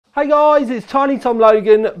Hey guys, it's Tiny Tom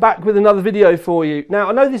Logan back with another video for you. Now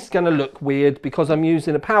I know this is going to look weird because I'm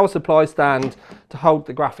using a power supply stand to hold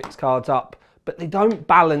the graphics cards up, but they don't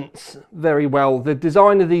balance very well. The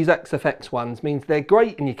design of these XFX ones means they're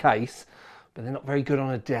great in your case, but they're not very good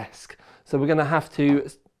on a desk. So we're going to have to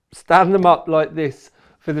stand them up like this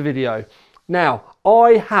for the video. Now,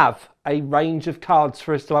 I have a range of cards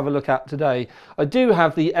for us to have a look at today. I do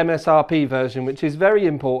have the MSRP version, which is very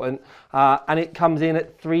important, and it comes in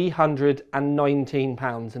at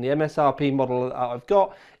 £319. And the MSRP model that I've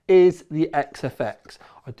got is the XFX.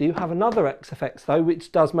 I do have another XFX though,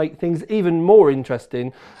 which does make things even more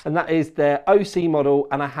interesting, and that is their OC model,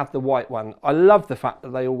 and I have the white one. I love the fact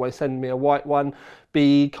that they always send me a white one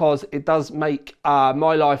because it does make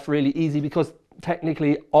my life really easy, because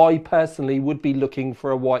technically I personally would be looking for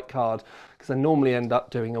a white card because I normally end up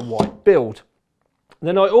doing a white build.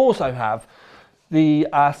 Then I also have the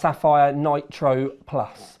Sapphire Nitro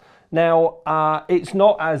Plus. Now it's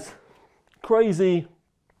not as crazy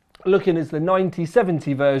looking as the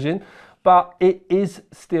 9070 version, but it is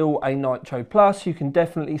still a Nitro Plus. You can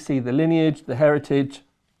definitely see the lineage, the heritage,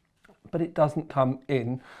 but it doesn't come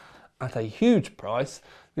in at a huge price.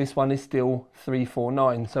 This one is still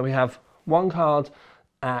 $349. So we have one card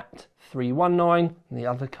at $319 and the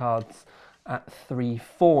other cards at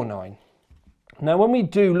 $349. Now when we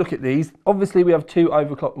do look at these, obviously we have two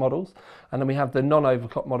overclock models and then we have the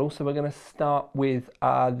non-overclock model. So we're going to start with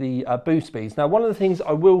the boost speeds. Now one of the things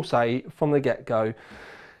I will say from the get-go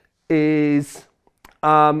is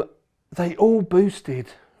they all boosted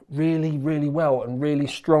really well and really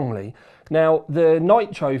strongly. Now the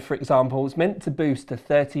Nitro, for example, is meant to boost to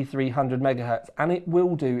 3300 megahertz, and it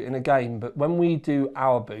will do in a game, but when we do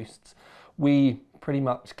our boosts, we pretty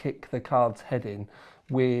much kick the card's head in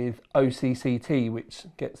with OCCT, which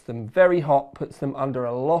gets them very hot, puts them under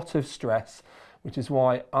a lot of stress, which is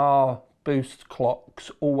why our boost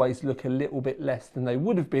clocks always look a little bit less than they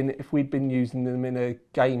would have been if we'd been using them in a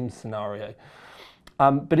game scenario.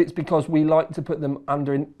 But it's because we like to put them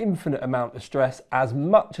under an infinite amount of stress as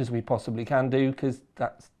much as we possibly can do, because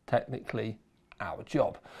that's technically our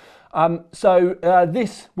job.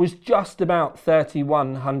 This was just about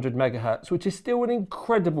 3100 megahertz, which is still an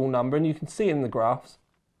incredible number, and you can see in the graphs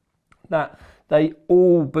that they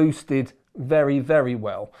all boosted very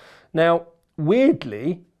well. Now,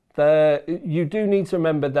 weirdly, you do need to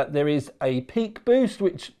remember that there is a peak boost,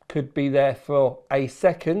 which could be there for a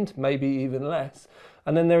second, maybe even less.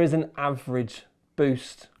 And then there is an average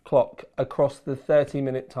boost clock across the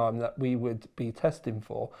 30-minute time that we would be testing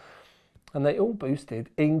for. And they all boosted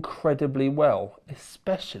incredibly well,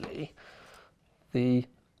 especially the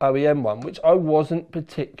OEM one, which I wasn't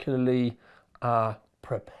particularly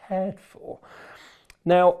prepared for.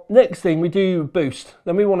 Now, next thing we do boost,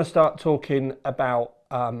 then we want to start talking about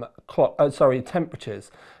temperatures.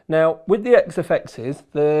 Now, with the XFXs,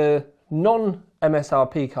 the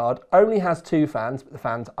non-MSRP card only has 2 fans, but the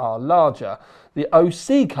fans are larger. The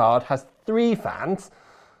OC card has 3 fans,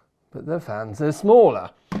 but the fans are smaller.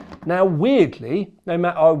 Now, weirdly, no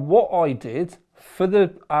matter what I did for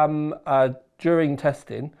the during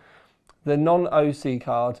testing, the non-OC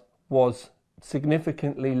card was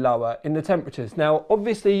significantly lower in the temperatures. Now,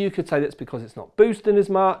 obviously, you could say that's because it's not boosting as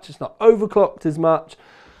much, it's not overclocked as much,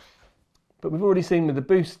 but we've already seen with the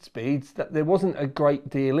boost speeds that there wasn't a great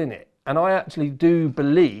deal in it. And I actually do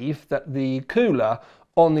believe that the cooler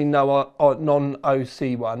on the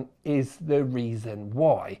non-OC one is the reason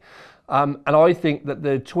why. And I think that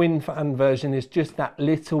the twin fan version is just that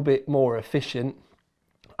little bit more efficient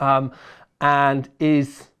and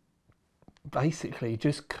is basically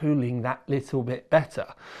just cooling that little bit better.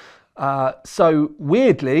 So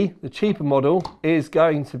weirdly, the cheaper model is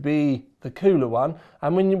going to be the cooler one.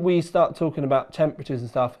 And when we start talking about temperatures and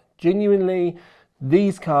stuff, genuinely,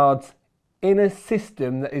 these cards in a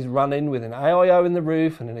system that is running with an AIO in the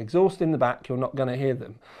roof and an exhaust in the back, you're not going to hear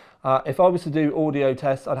them. If I was to do audio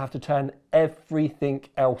tests, I'd have to turn everything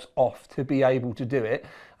else off to be able to do it.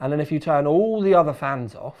 And then if you turn all the other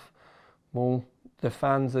fans off, well, the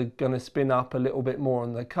fans are going to spin up a little bit more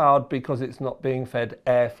on the card because it's not being fed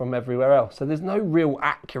air from everywhere else. So there's no real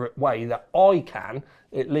accurate way that I can,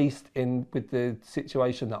 at least with the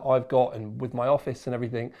situation that I've got and with my office and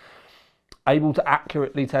everything, able to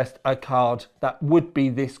accurately test a card that would be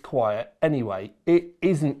this quiet anyway. It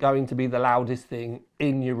isn't going to be the loudest thing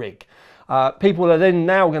in your rig. People are then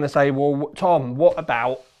now going to say, well, Tom, what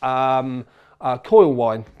about coil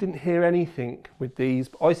wine? Didn't hear anything with these,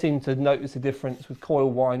 but I seem to notice a difference with coil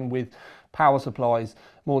wine with power supplies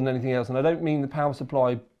more than anything else. And I don't mean the power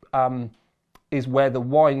supply is where the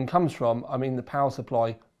wine comes from. I mean the power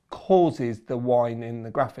supply causes the whine in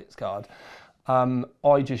the graphics card.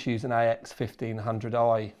 I just use an AX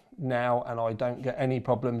 1500i now, and I don't get any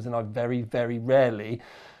problems, and I very, very rarely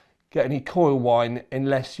get any coil whine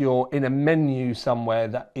unless you're in a menu somewhere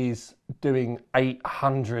that is doing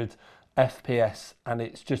 800 FPS and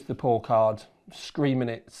it's just the poor card screaming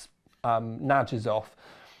its nudges off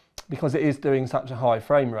because it is doing such a high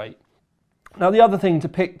frame rate. Now, the other thing to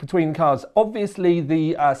pick between cards, obviously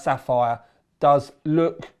the Sapphire does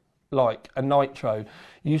look like a Nitro.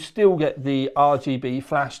 You still get the RGB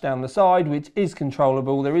flash down the side, which is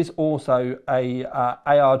controllable. There is also a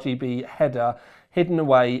ARGB header hidden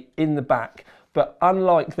away in the back, but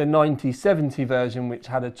unlike the 9070 version, which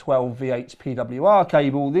had a 12 VH PWR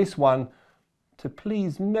cable, this one, to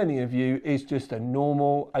please many of you, is just a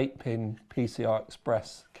normal 8-pin PCI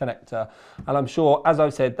Express connector, and I'm sure, as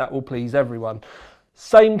I've said, that will please everyone.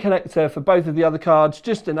 Same connector for both of the other cards,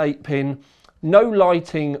 just an 8-pin. No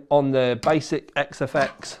lighting on the basic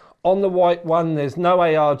XFX. On the white one, there's no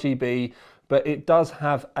ARGB, but it does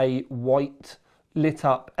have a white lit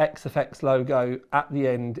up XFX logo at the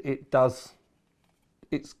end.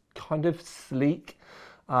 It's kind of sleek,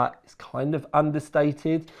 it's kind of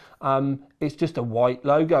understated. It's just a white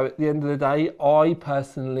logo at the end of the day. I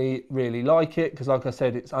personally really like it because, like I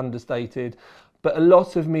said, it's understated, but a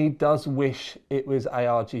lot of me does wish it was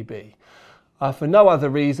ARGB. For no other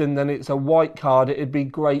reason than it's a white card. It'd be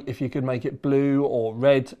great if you could make it blue or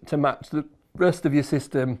red to match the rest of your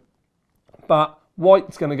system, but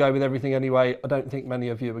white's going to go with everything anyway. I don't think many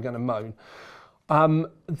of you are going to moan.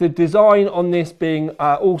 The design on this being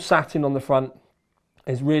all satin on the front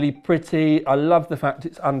is really pretty. I love the fact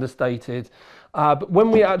it's understated. But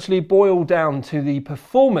when we actually boil down to the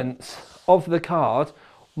performance of the card,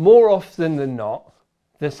 more often than not,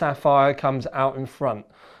 the Sapphire comes out in front.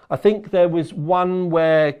 I think there was one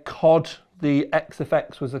where COD, the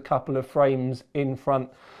XFX, was a couple of frames in front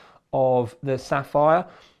of the Sapphire,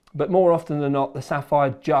 but more often than not, the Sapphire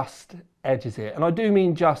just edges it. And I do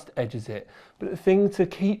mean just edges it, but the thing to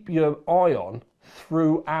keep your eye on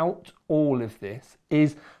throughout all of this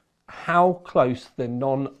is how close the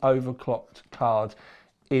non-overclocked card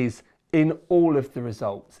is in all of the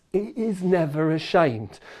results. It is never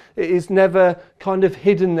ashamed. It is never kind of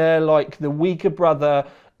hidden there like the weaker brother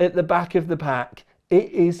at the back of the pack.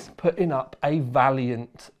 It is putting up a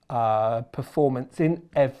valiant performance in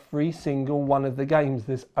every single one of the games.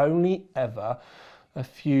 There's only ever a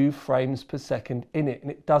few frames per second in it, and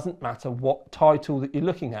it doesn't matter what title that you're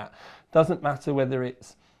looking at. It doesn't matter whether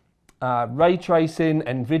it's ray tracing,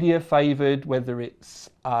 NVIDIA favored, whether it's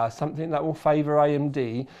something that will favor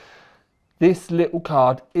AMD. This little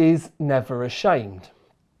card is never ashamed.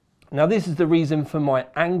 Now, this is the reason for my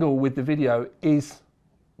angle with the video is,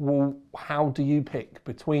 well, how do you pick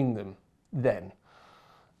between them then?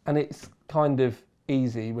 And it's kind of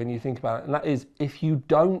easy when you think about it. And that is, if you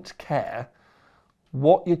don't care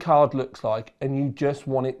what your card looks like and you just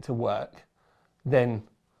want it to work, then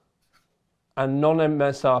a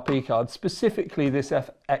non-MSRP card, specifically this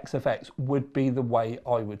XFX, would be the way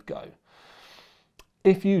I would go.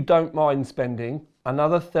 If you don't mind spending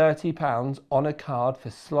another £30 on a card for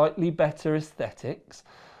slightly better aesthetics,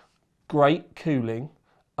 great cooling,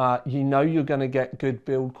 you know you're going to get good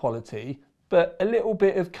build quality, but a little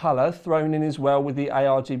bit of colour thrown in as well with the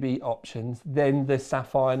ARGB options, then the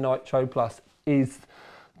Sapphire Nitro Plus is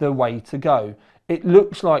the way to go. It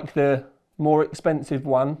looks like the more expensive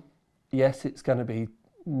one. Yes, it's going to be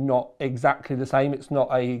not exactly the same. It's not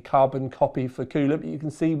a carbon copy for cooler, but you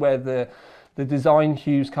can see where the design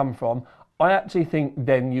hues come from. I actually think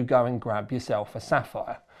then you go and grab yourself a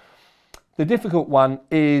Sapphire. The difficult one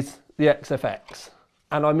is the XFX.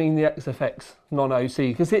 And I mean the XFX non-OC,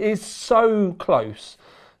 because it is so close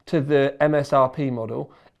to the MSRP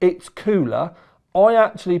model. It's cooler. I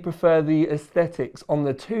actually prefer the aesthetics on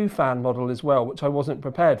the 2-fan model as well, which I wasn't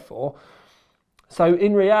prepared for. So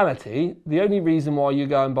in reality, the only reason why you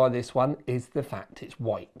go and buy this one is the fact it's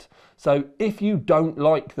white. So if you don't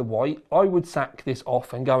like the white, I would sack this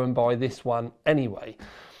off and go and buy this one anyway.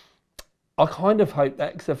 I kind of hope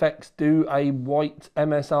that XFX do a white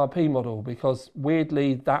MSRP model, because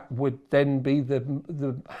weirdly that would then be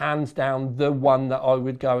the hands down the one that I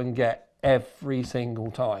would go and get every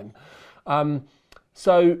single time.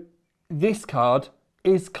 So this card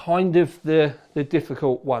is kind of the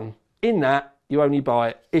difficult one, in that you only buy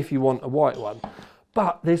it if you want a white one.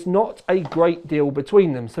 But there's not a great deal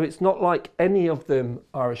between them, so it's not like any of them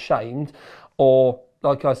are ashamed or,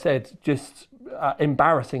 like I said, just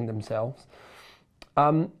embarrassing themselves.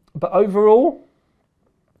 But overall,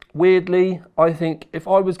 weirdly, I think if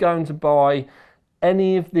I was going to buy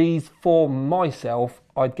any of these for myself,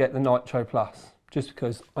 I'd get the Nitro Plus, just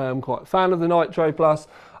because I am quite a fan of the Nitro Plus.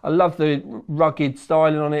 I love the rugged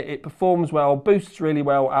styling on it. It performs well, boosts really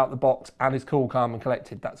well out the box, and is cool, calm and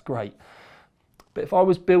collected. That's great. But if I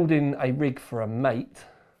was building a rig for a mate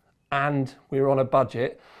and we were on a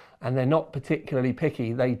budget and they're not particularly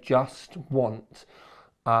picky, they just want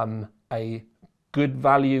a good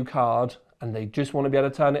value card and they just want to be able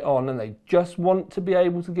to turn it on and they just want to be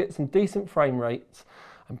able to get some decent frame rates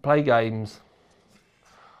and play games,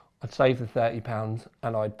 I'd save the £30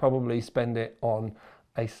 and I'd probably spend it on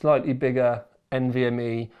a slightly bigger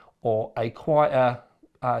NVMe or a quieter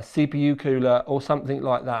CPU cooler or something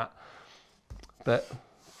like that. But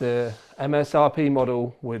the MSRP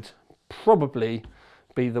model would probably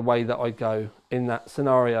be the way that I'd go in that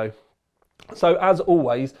scenario. So as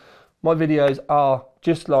always, my videos are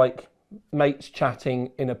just like mates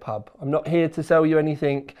chatting in a pub. I'm not here to sell you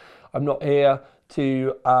anything. I'm not here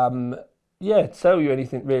to sell you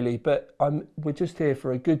anything really, but we're just here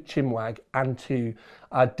for a good chinwag and to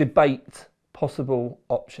debate possible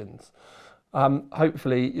options.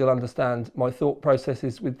 Hopefully you'll understand my thought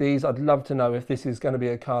processes with these. I'd love to know if this is going to be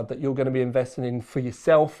a card that you're going to be investing in for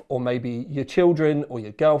yourself or maybe your children or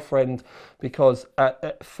your girlfriend, because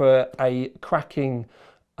for a cracking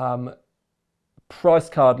price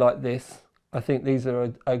card like this, I think these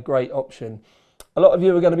are a great option. A lot of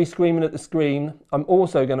you are going to be screaming at the screen. I'm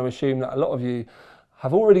also going to assume that a lot of you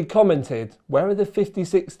have already commented, where are the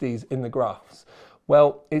 5060s in the graphs?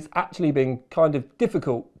 Well, it's actually been kind of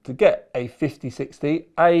difficult to get a 5060.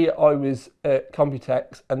 I was at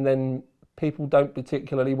Computex and then people don't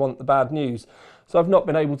particularly want the bad news. So I've not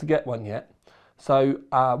been able to get one yet. So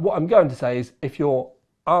what I'm going to say is, if you're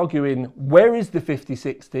arguing, where is the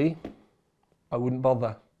 5060? I wouldn't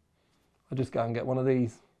bother. I'd just go and get one of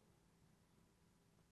these.